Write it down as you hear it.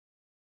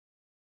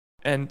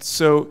And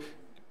so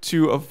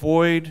to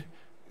avoid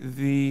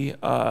the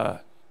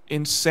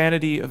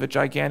insanity of a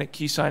gigantic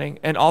key signing,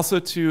 and also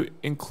to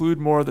include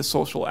more of the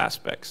social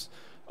aspects,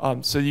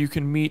 so you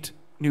can meet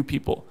new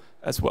people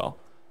as well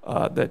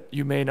that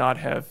you may not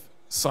have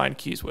signed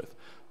keys with.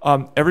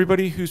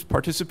 Everybody who's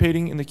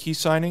participating in the key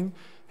signing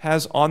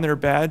has on their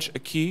badge a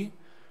key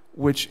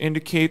which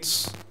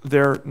indicates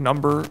their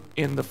number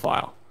in the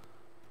file.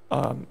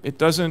 It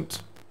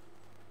doesn't,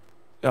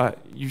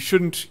 you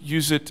shouldn't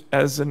use it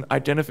as an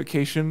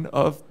identification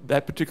of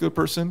that particular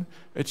person.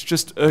 It's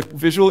just a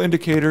visual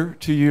indicator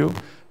to you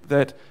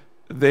that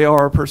they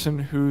are a person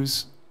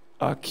whose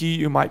key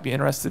you might be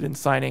interested in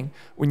signing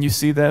when you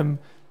see them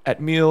at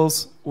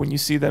meals, when you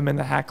see them in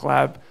the hack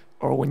lab,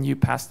 or when you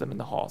pass them in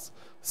the halls.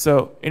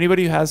 So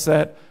anybody who has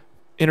that,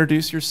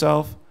 introduce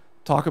yourself,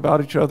 talk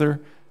about each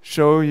other,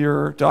 show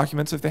your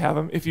documents if they have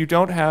them. If you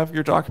don't have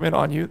your document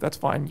on you, that's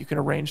fine. You can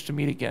arrange to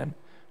meet again,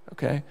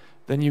 okay?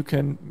 Then you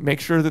can make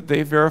sure that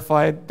they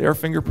verified their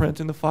fingerprint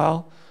in the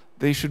file.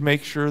 They should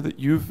make sure that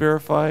you've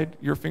verified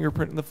your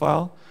fingerprint in the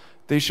file.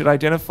 They should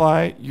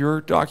identify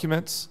your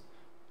documents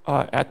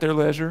at their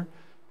leisure.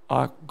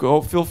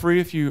 Feel free,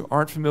 if you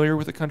aren't familiar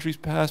with a country's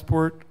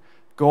passport,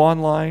 go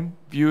online,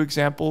 view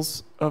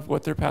examples of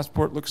what their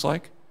passport looks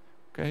like,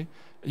 okay?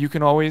 You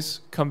can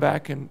always come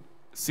back and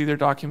see their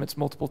documents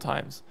multiple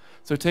times.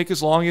 So take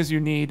as long as you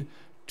need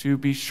to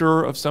be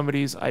sure of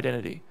somebody's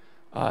identity,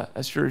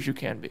 as sure as you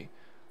can be.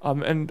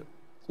 And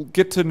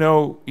get to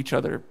know each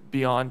other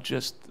beyond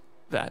just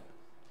that.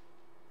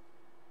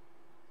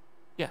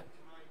 Yeah.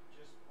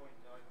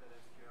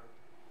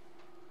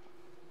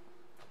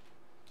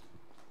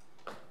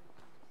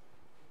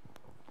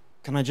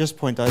 Can I just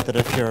point out that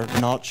if you're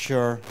not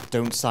sure,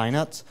 don't sign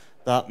it?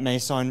 That may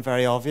sound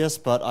very obvious,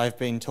 but I've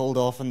been told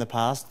off in the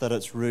past that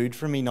it's rude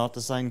for me not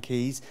to sign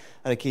keys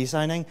at a key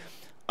signing.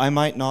 I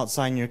might not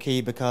sign your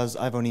key because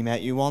I've only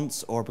met you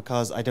once, or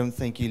because I don't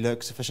think you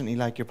look sufficiently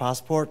like your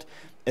passport.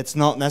 It's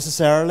not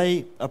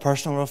necessarily a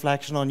personal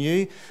reflection on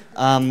you.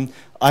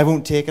 I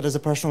won't take it as a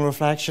personal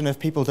reflection if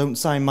people don't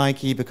sign my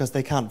key because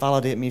they can't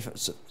validate me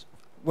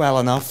well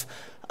enough.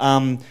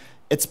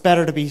 It's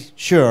better to be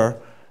sure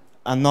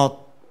and not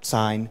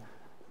sign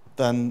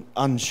than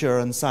unsure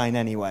and sign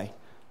anyway.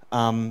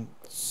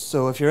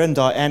 So if you're in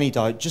any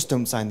doubt, just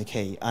don't sign the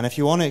key. And if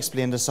you want to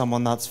explain to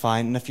someone, that's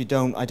fine. And if you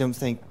don't, I don't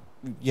think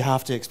you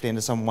have to explain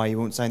to someone why you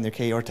won't sign their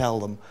key, or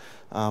tell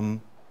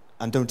them.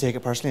 And don't take it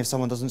personally if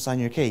someone doesn't sign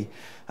your key.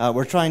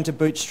 We're trying to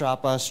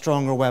bootstrap a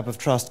stronger web of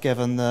trust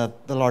given the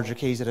larger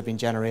keys that have been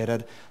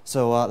generated.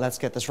 So let's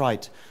get this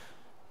right.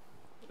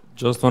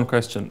 Just one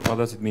question. What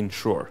does it mean,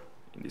 sure,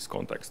 in this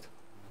context?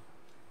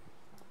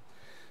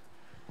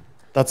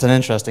 That's an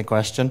interesting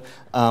question.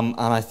 And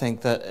I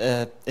think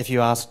that if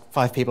you ask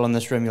 5 people in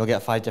this room, you'll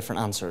get 5 different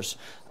answers.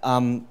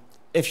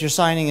 If you're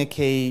signing a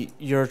key,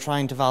 you're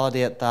trying to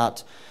validate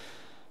that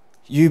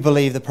you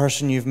believe the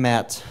person you've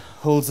met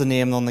holds the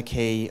name on the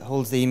key,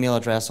 holds the email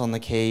address on the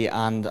key,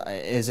 and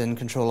is in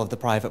control of the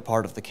private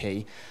part of the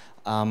key.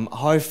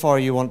 How far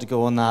you want to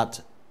go on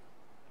that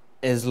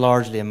is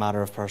largely a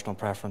matter of personal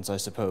preference, I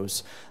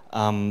suppose.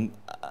 I'm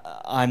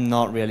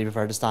not really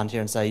prepared to stand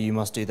here and say you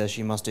must do this,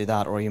 you must do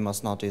that, or you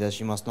must not do this,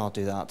 you must not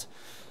do that.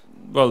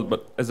 Well,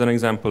 but as an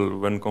example,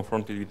 when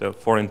confronted with a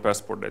foreign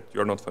passport that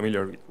you're not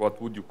familiar with,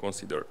 what would you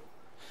consider?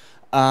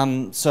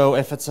 So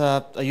if it's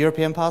a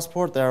European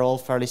passport, they're all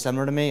fairly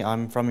similar to me.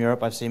 I'm from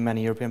Europe, I've seen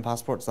many European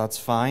passports, that's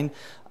fine.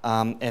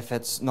 If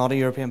it's not a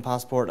European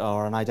passport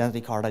or an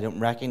identity card I don't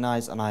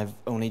recognise, and I've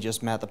only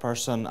just met the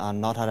person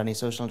and not had any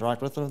social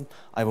interaction with them,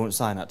 I won't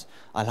sign it.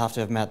 I'll have to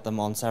have met them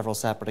on several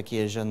separate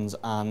occasions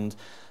and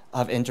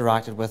have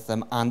interacted with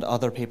them and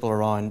other people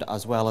around,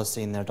 as well as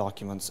seen their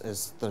documents,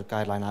 is the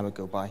guideline I would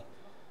go by.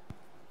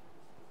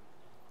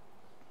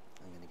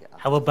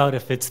 How about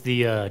if it's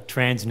the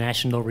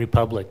transnational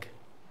republic?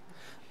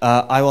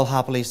 I will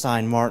happily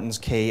sign Martin's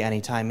key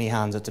anytime he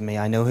hands it to me.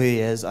 I know who he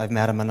is. I've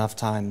met him enough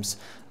times.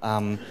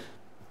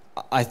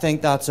 I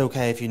think that's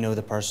okay if you know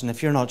the person.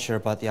 If you're not sure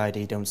about the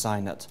ID, don't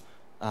sign it.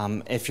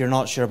 If you're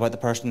not sure about the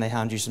person, they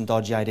hand you some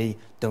dodgy ID,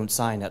 don't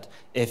sign it.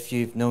 If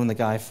you've known the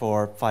guy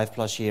for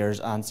 5+ years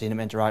and seen him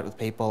interact with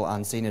people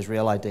and seen his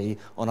real ID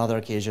on other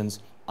occasions,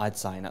 I'd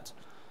sign it.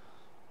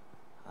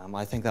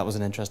 I think that was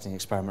an interesting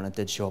experiment. It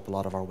did show up a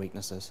lot of our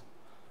weaknesses.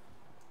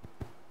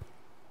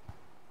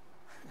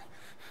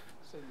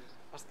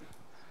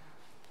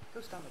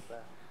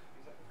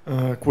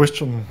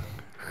 Question: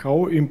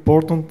 how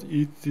important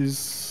it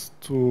is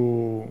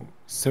to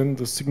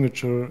send a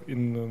signature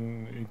in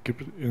an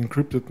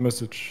encrypted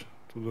message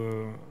to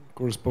the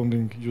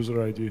corresponding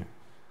user ID? Do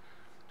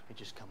we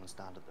just come and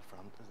stand at the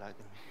front? Is that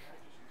going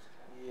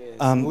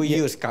to be... We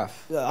use CAF.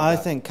 I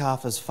think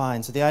CAF is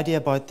fine. So the idea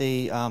about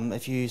the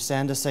if you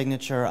send a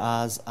signature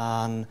as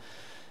an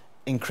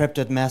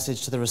encrypted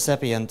message to the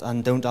recipient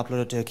and don't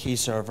upload it to a key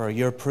server,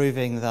 you're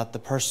proving that the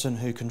person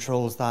who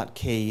controls that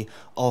key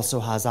also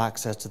has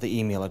access to the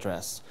email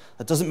address.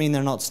 That doesn't mean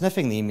they're not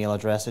sniffing the email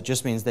address, it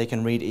just means they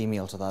can read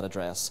email to that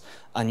address.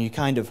 And you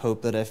kind of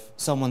hope that if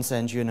someone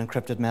sends you an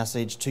encrypted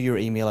message to your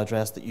email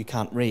address that you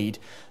can't read,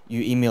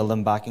 you email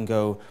them back and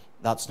go,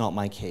 that's not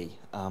my key.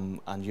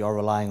 And you're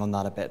relying on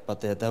that a bit.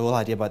 But the whole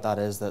idea about that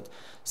is that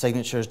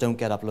signatures don't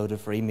get uploaded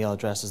for email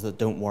addresses that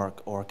don't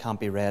work or can't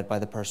be read by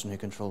the person who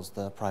controls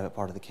the private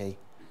part of the key.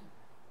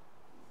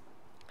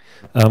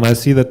 I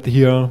see that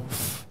here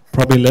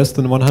probably less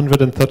than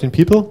 113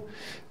 people,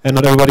 and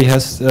not everybody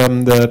has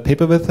the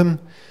paper with them.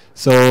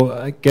 So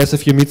I guess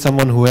if you meet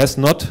someone who has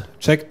not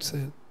checked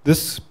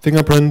this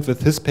fingerprint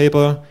with his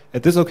paper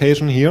at this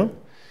occasion here,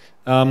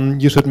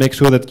 you should make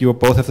sure that you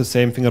both have the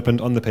same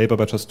fingerprint on the paper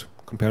by just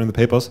comparing the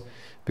papers,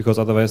 because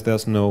otherwise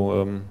there's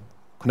no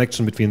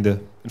connection between the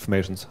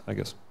informations, I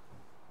guess.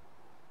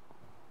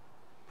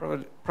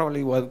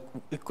 Probably what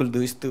we could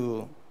do is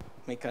to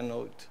make a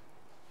note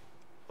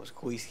of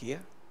who is here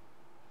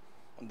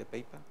on the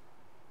paper.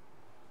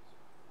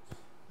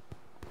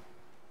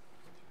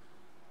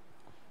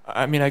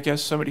 I mean, I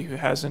guess somebody who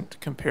hasn't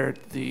compared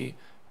the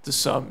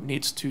sum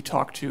needs to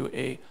talk to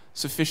a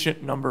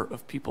sufficient number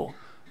of people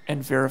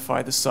and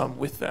verify the sum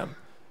with them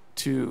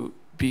to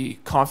be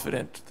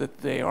confident that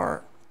they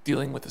are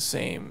dealing with the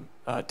same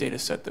data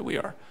set that we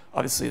are.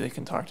 Obviously, they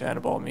can talk to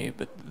Aníbal and me,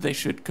 but they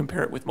should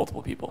compare it with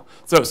multiple people.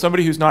 So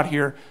somebody who's not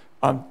here,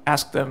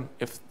 ask them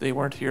if they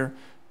weren't here,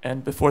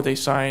 and before they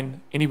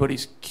sign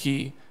anybody's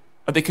key,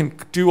 they can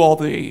do all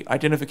the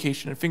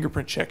identification and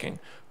fingerprint checking,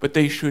 but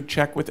they should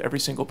check with every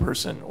single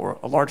person or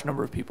a large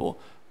number of people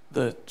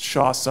the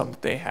SHA sum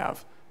that they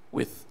have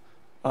with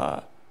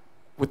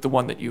the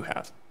one that you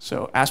have.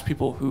 So ask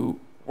people who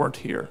weren't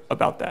here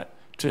about that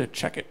to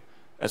check it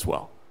as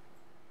well.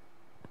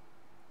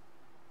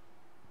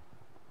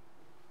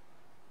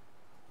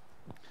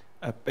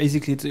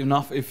 Basically, it's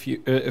enough if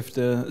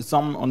the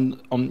sum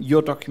on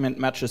your document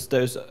matches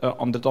those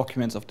on the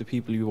documents of the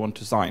people you want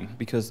to sign,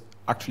 because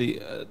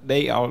actually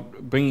they are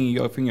bringing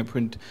your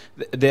fingerprint,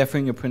 their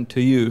fingerprint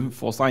to you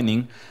for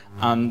signing,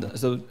 and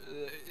so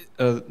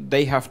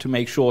they have to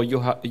make sure you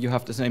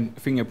have the same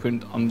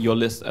fingerprint on your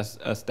list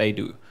as they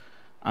do,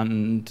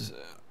 and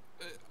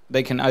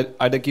they can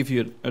either give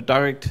you a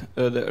direct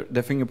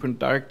the fingerprint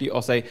directly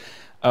or say,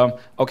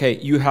 okay,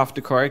 you have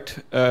the correct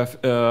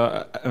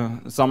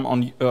sum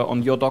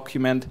on your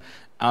document,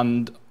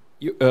 and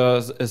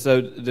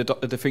so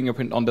the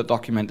fingerprint on the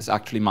document is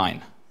actually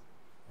mine.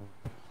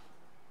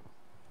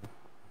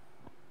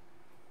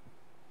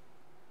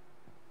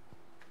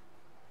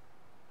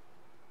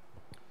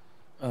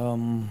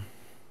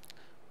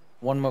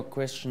 One more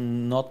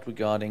question, not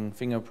regarding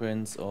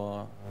fingerprints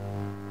or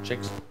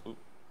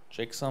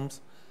checksums.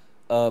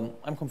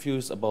 I'm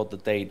confused about the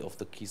date of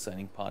the key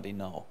signing party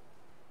now.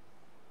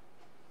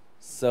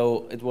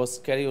 So it was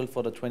scheduled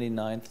for the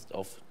 29th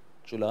of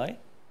July,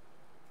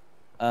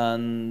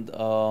 and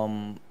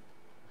I'm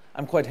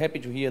quite happy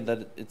to hear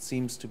that it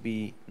seems to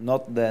be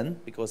not then,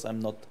 because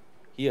I'm not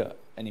here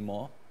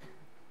anymore.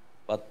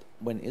 But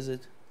when is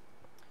it?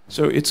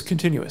 So it's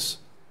continuous.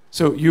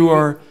 So you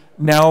are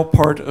now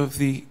part of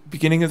the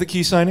beginning of the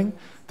key signing.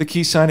 The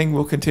key signing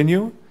will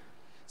continue.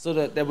 So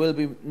that there will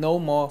be no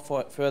more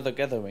further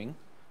gathering?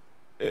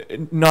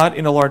 Not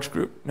in a large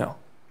group, no.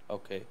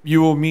 Okay.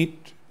 You will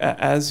meet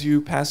as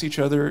you pass each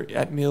other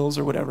at meals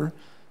or whatever.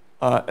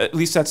 At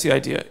least that's the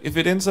idea. If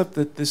it ends up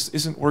that this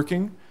isn't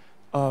working,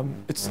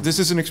 this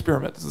is an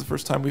experiment. This is the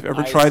first time we've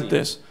ever tried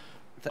this.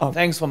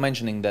 Thanks for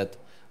mentioning that.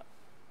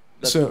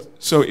 So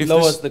if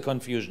lowers the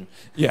confusion.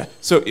 Yeah.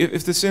 So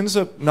if this ends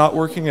up not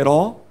working at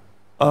all,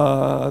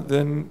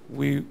 then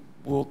we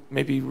will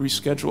maybe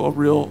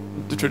reschedule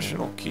the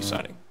traditional key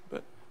signing.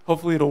 But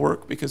hopefully it'll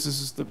work, because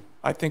this is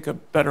I think a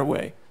better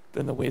way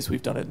than the ways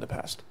we've done it in the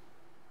past.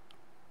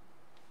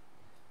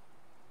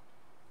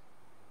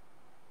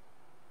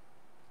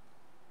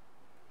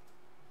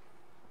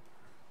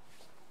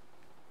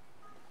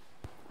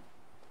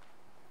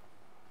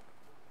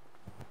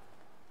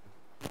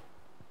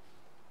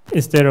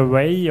 Is there a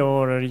way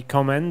or a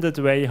recommended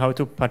way how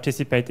to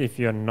participate if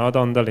you're not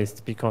on the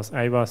list? Because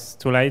I was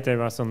too late, I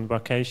was on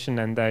vacation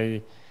and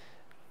I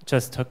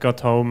just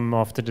got home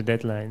after the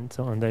deadline,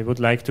 and I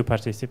would like to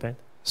participate.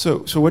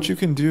 So what you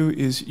can do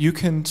is you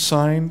can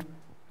sign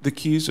the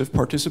keys of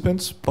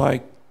participants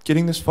by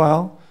getting this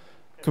file,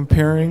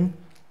 comparing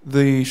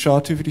the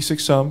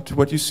SHA-256 sum to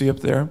what you see up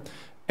there,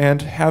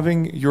 and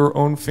having your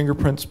own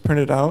fingerprints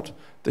printed out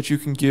that you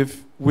can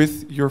give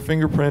with your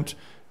fingerprint,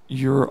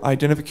 your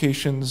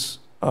identifications,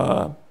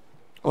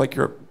 like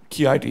your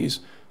key IDs,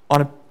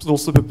 on a little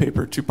slip of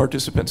paper to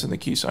participants in the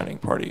key signing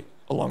party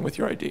along with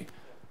your ID.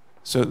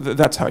 So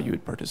that's how you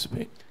would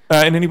participate.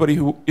 And anybody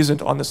who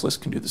isn't on this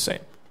list can do the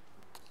same.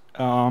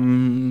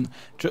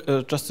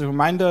 Just a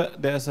reminder,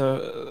 there's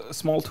a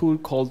small tool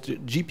called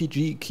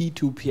GPG Key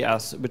to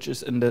PS, which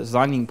is in the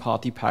signing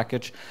party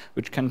package,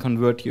 which can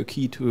convert your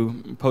key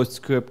to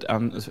PostScript,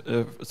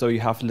 and so you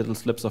have little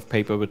slips of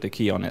paper with the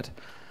key on it.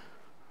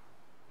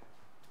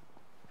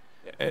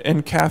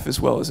 And CAF as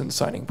well as in the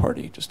signing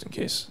party, just in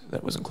case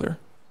that wasn't clear.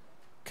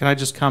 Can I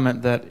just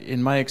comment that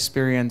in my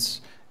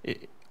experience,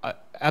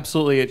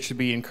 absolutely it should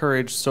be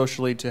encouraged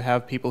socially to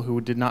have people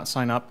who did not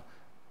sign up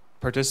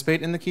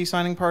participate in the key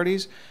signing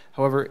parties.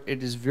 However,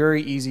 it is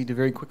very easy to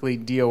very quickly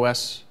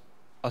DOS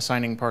a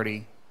signing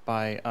party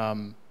by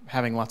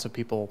having lots of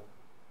people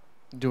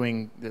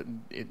doing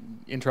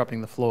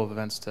interrupting the flow of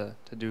events to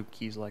do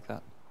keys like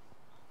that.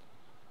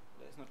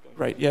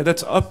 Right. Yeah,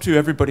 that's up to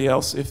everybody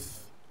else. If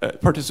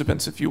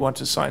participants, if you want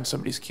to sign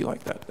somebody's key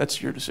like that,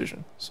 that's your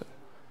decision. So.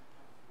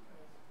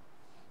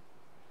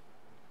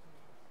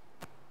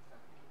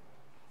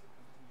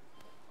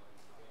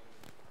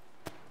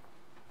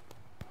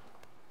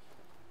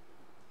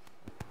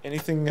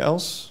 Anything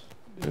else?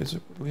 Do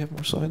we have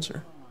more slides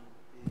or?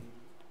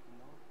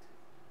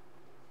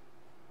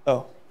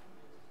 Oh.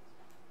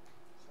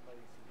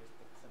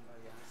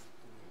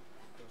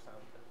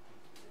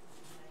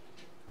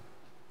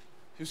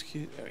 Whose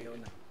key? There we go.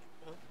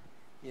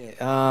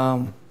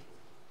 Yeah,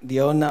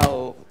 the owner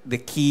of the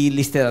key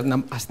listed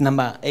as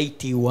number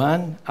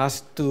 81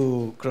 asked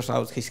to cross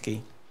out his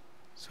key.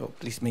 So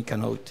please make a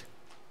note.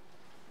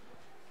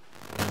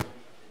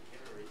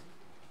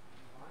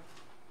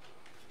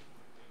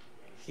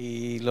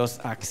 He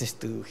lost access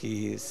to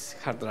his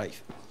hard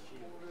drive.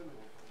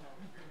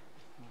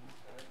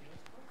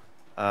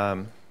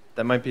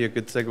 That might be a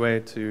good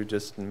segue to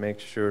just make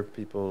sure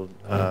people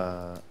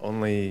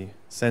only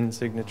send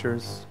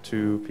signatures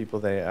to people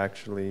they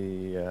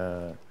actually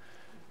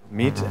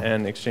meet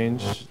and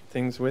exchange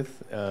things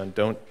with.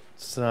 Don't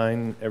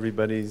sign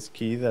everybody's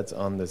key that's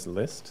on this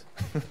list.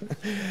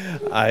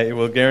 I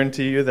will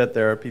guarantee you that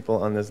there are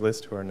people on this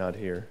list who are not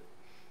here,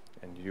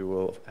 and you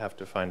will have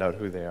to find out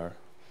who they are.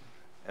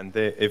 And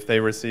if they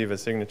receive a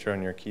signature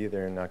on your key,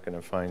 they're not going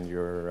to find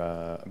your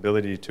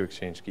ability to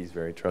exchange keys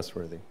very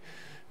trustworthy.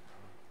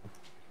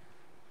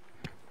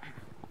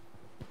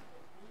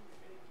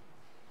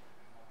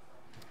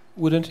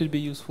 Wouldn't it be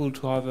useful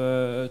to have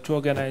to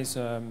organize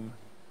an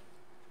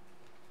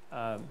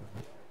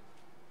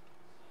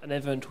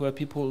event where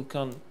people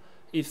can,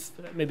 if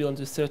maybe on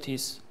the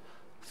 30th,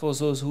 for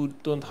those who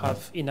don't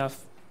have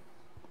enough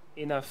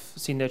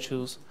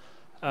signatures,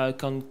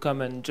 can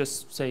come and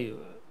just say,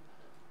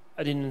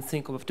 I didn't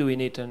think of doing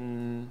it,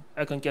 and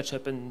I can catch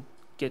up and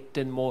get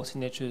 10 more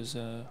signatures.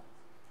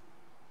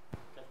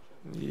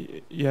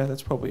 Yeah,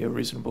 that's probably a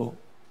reasonable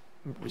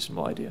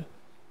idea.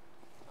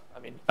 I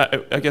mean,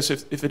 I guess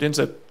if it ends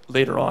up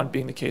later on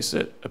being the case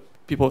that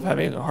people are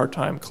having a hard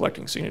time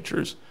collecting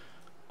signatures,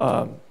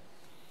 and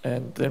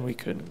then we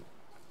could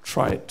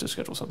try to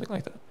schedule something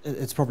like that.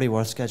 It's probably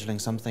worth scheduling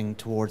something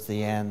towards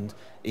the end,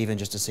 even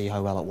just to see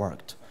how well it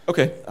worked.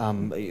 Okay.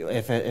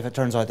 If it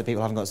turns out that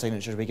people haven't got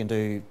signatures, we can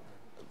do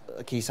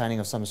a key signing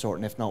of some sort,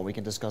 and if not, we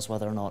can discuss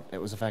whether or not it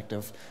was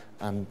effective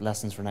and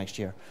lessons for next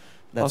year.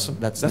 Awesome.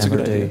 Let's That's a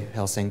never good do idea.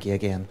 Helsinki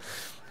again.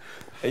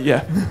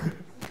 Yeah.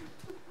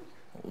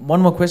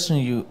 One more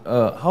question.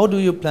 How do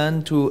you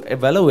plan to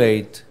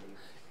evaluate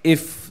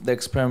if the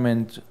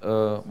experiment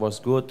was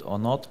good or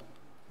not?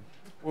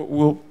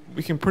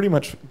 We can pretty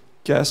much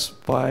guess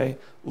by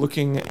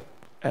looking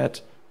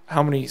at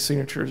how many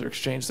signatures are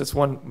exchanged. That's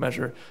one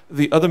measure.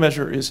 The other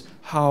measure is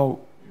how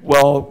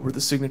well were the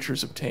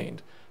signatures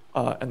obtained,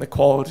 and the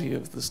quality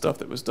of the stuff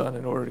that was done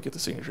in order to get the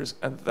signatures.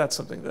 And that's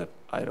something that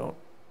I don't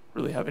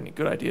really have any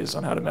good ideas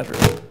on how to measure.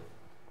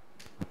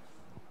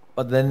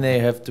 But then they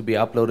have to be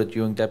uploaded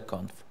during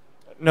DebConf.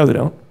 No, they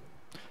don't.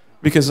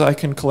 Because I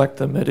can collect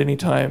them at any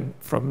time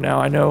from now.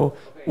 I know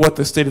what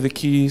the state of the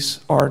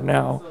keys are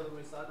now. So the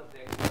result of the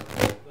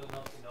experiment will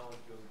not be known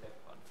during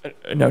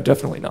DebConf? No,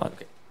 definitely not.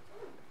 Okay.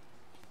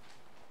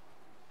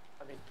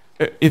 I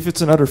mean, if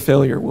it's an utter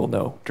failure, we'll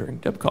know during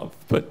DebConf,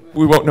 but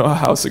we won't know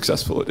how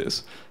successful it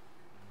is.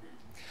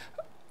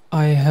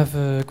 I have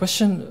a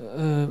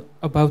question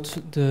about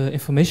the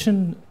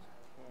information.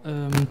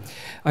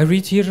 I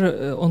read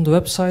here on the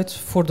website,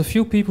 for the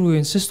few people who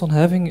insist on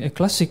having a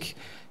classic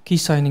key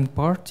signing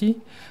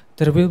party,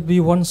 there will be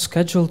one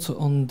scheduled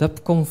on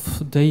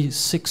DebConf day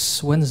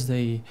 6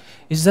 Wednesday.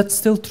 Is that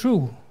still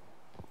true?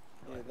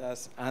 Yeah,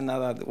 that's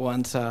another that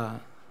wants a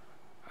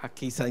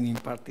key signing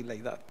party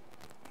like that.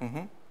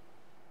 Mm-hmm.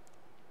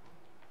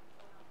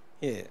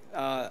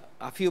 Yeah,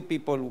 a few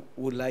people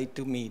would like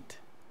to meet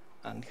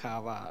and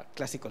have a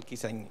classical key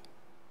signing.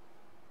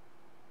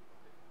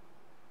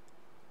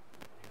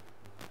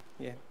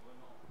 Yeah.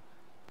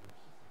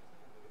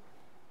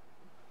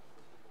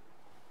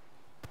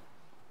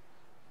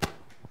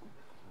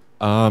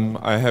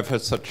 I have a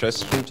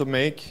suggestion to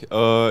make.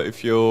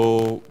 If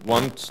you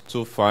want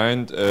to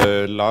find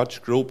a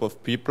large group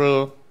of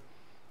people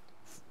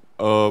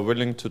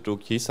willing to do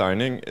key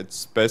signing,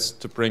 it's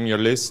best to bring your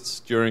lists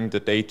during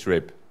the day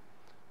trip.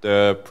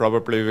 There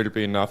probably will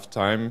be enough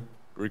time,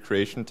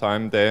 recreation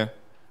time there,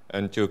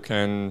 and you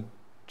can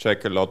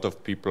check a lot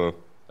of people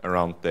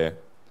around there.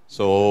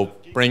 So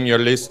bring your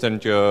list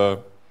and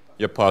your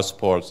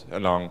passport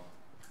along.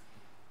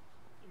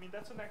 I mean,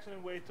 that's an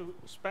excellent way to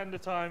spend the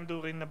time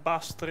during the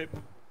bus trip.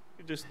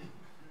 You just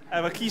I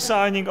have a key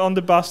signing on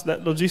the bus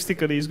that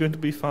logistically is going to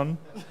be fun.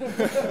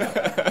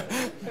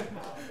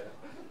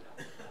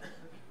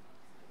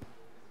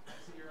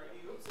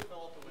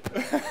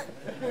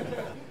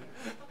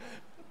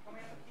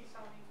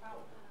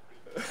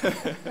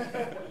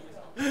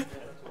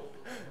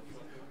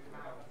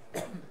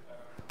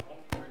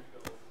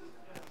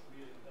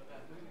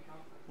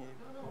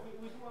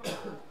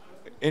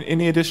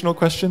 Any additional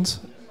questions?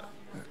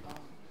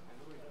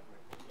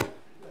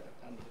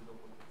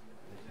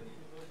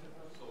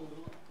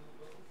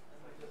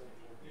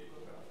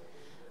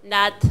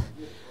 That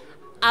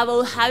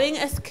about having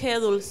a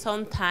schedule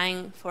some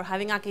time for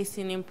having a key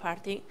signing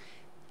party,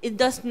 it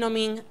does not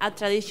mean a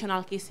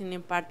traditional key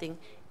signing party.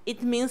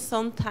 It means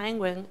some time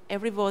when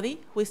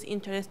everybody who is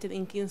interested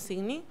in key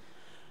signing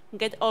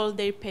get all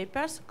their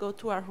papers, go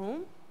to a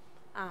room,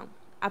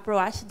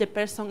 approach the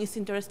person is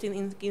interested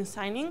in key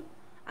signing,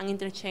 and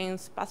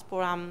interchange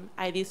passport and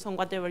IDs on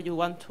whatever you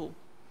want to.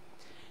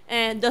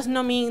 Does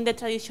not mean the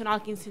traditional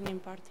key signing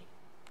party.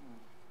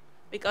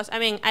 Because, I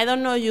mean, I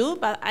don't know you,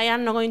 but I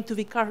am not going to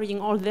be carrying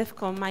all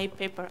DebConf, my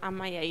paper and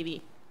my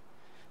ID.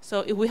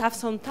 So if we have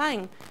some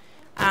time,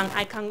 and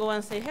I can go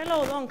and say,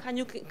 hello, Don,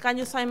 can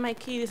you sign my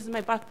key? This is my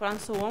passport, and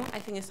so on. I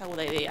think it's a good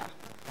idea.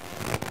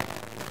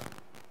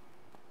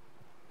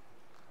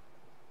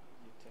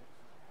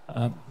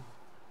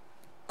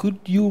 Could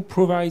you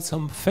provide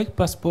some fake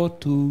passport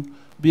to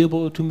be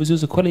able to measure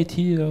the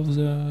quality of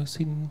the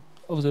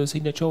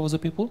signature of the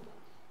people?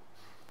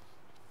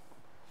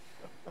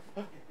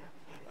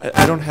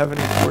 I don't have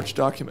any forged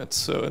documents,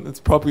 so and it's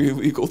probably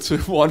illegal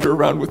to wander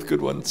around with good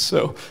ones.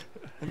 So,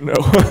 no.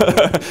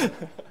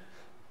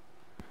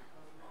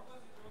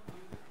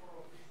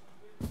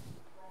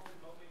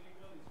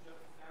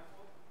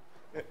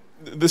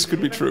 This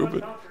could be true,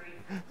 but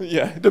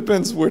yeah, it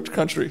depends which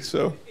country.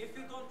 So. If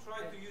you don't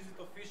try to use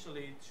it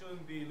officially, it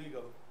shouldn't be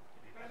illegal.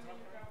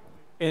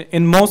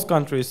 In most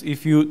countries,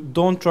 if you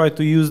don't try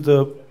to use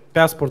the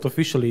passport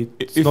officially,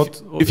 it's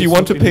not. If you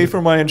want to pay for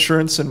my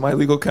insurance and my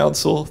legal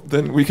counsel,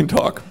 then we can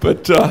talk.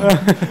 But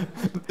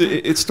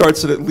it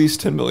starts at least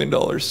 $10 million.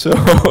 So.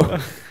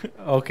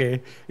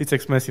 Okay, it's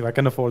expensive. I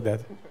can afford that.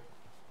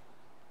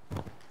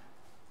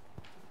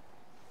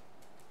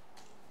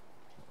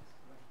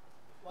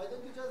 Why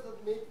don't you just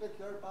admit that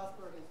your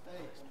passport is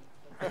fake?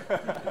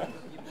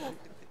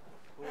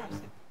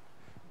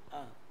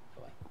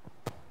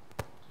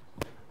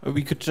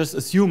 We could just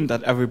assume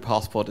that every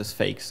passport is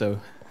fake.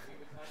 So.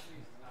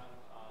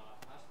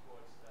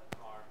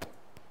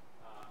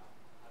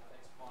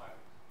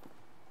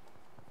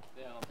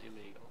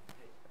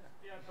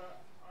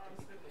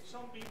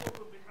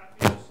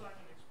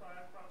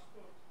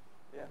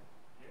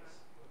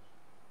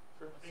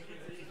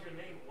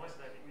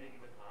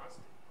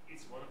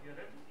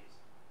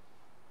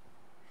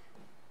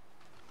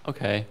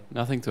 Okay,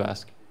 nothing to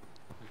ask.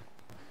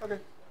 Okay.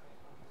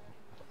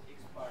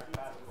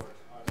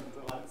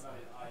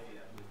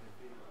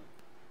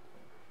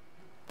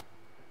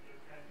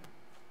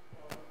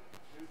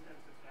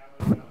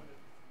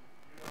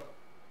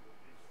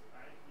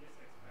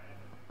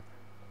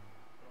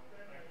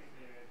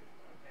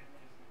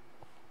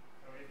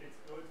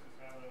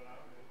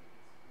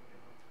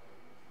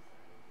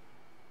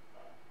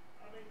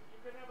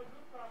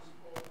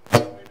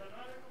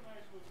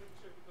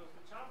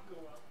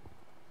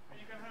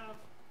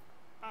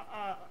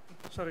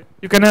 Sorry.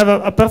 You can have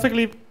a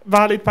perfectly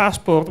valid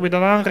passport with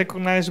an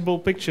unrecognizable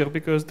picture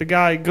because the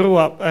guy grew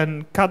up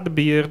and cut the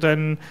beard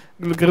and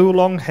grew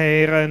long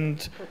hair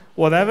and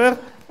whatever.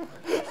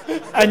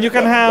 And you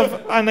can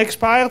have an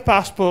expired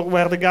passport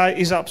where the guy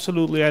is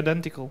absolutely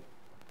identical.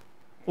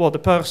 Well, the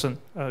person,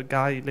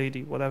 guy,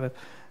 lady, whatever.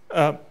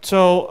 I'm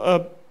sure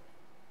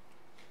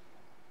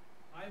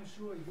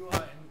you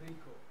are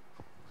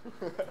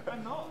Enrico.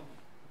 I'm not.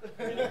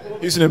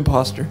 He's an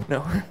imposter.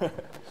 No.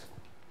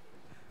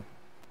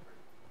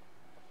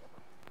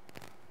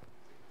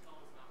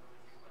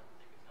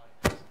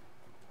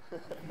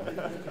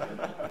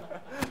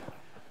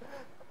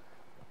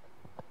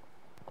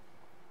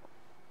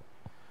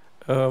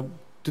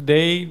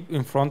 Today,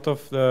 in front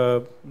of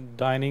the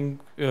dining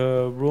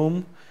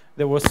room,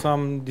 there was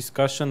some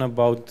discussion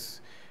about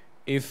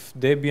if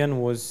Debian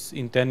was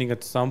intending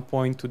at some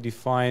point to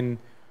define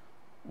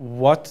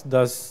what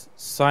does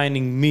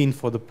signing mean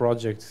for the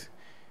project.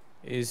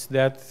 Is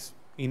that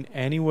in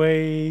any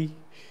way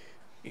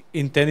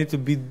intended to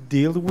be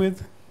dealt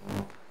with?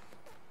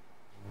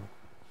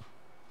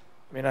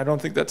 I mean, I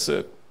don't think that's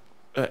an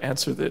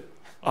answer that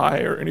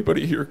I or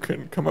anybody here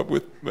can come up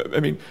with. I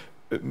mean,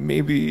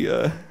 maybe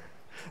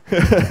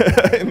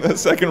in the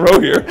second row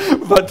here,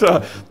 but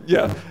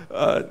yeah,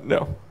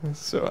 no.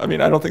 So, I mean,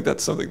 I don't think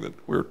that's something that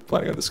we're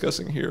planning on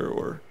discussing here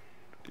or,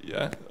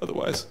 yeah,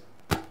 otherwise.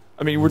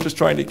 I mean, we're just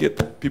trying to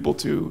get people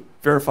to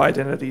verify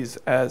identities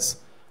as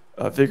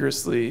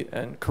vigorously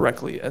and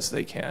correctly as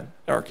they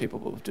are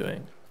capable of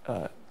doing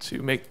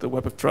to make the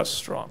web of trust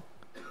strong.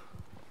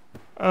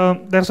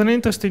 There's an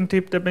interesting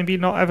tip that maybe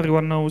not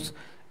everyone knows.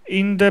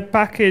 In the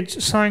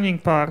package signing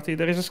party,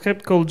 there is a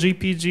script called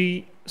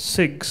GPG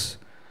SIGs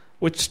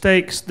which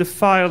takes the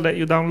file that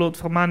you download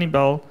from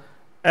Aníbal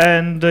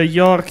and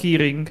your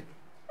keyring,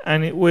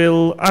 and it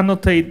will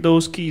annotate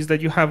those keys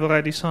that you have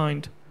already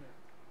signed.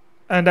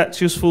 And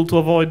that's useful to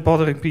avoid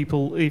bothering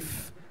people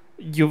if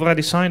you've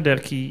already signed their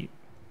key.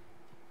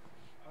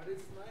 But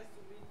it's nice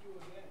to meet you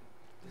again.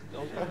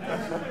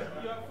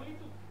 You are free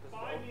to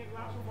buy me a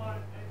glass of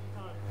wine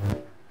anytime.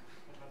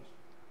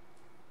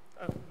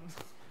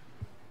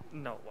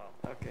 No, well,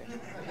 okay.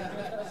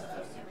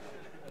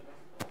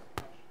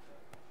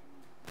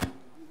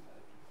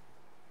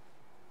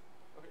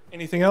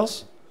 Anything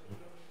else?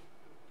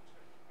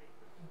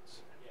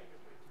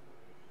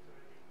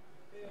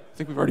 I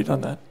think we've already done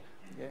that.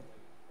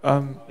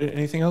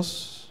 Anything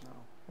else?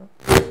 No.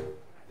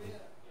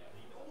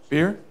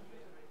 Beer?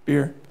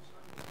 Beer.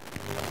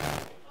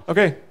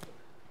 Okay.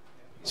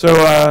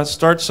 So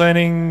start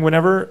signing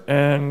whenever,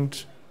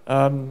 and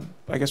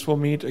I guess we'll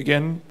meet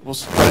again. We'll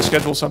try to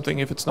schedule something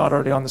if it's not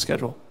already on the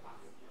schedule.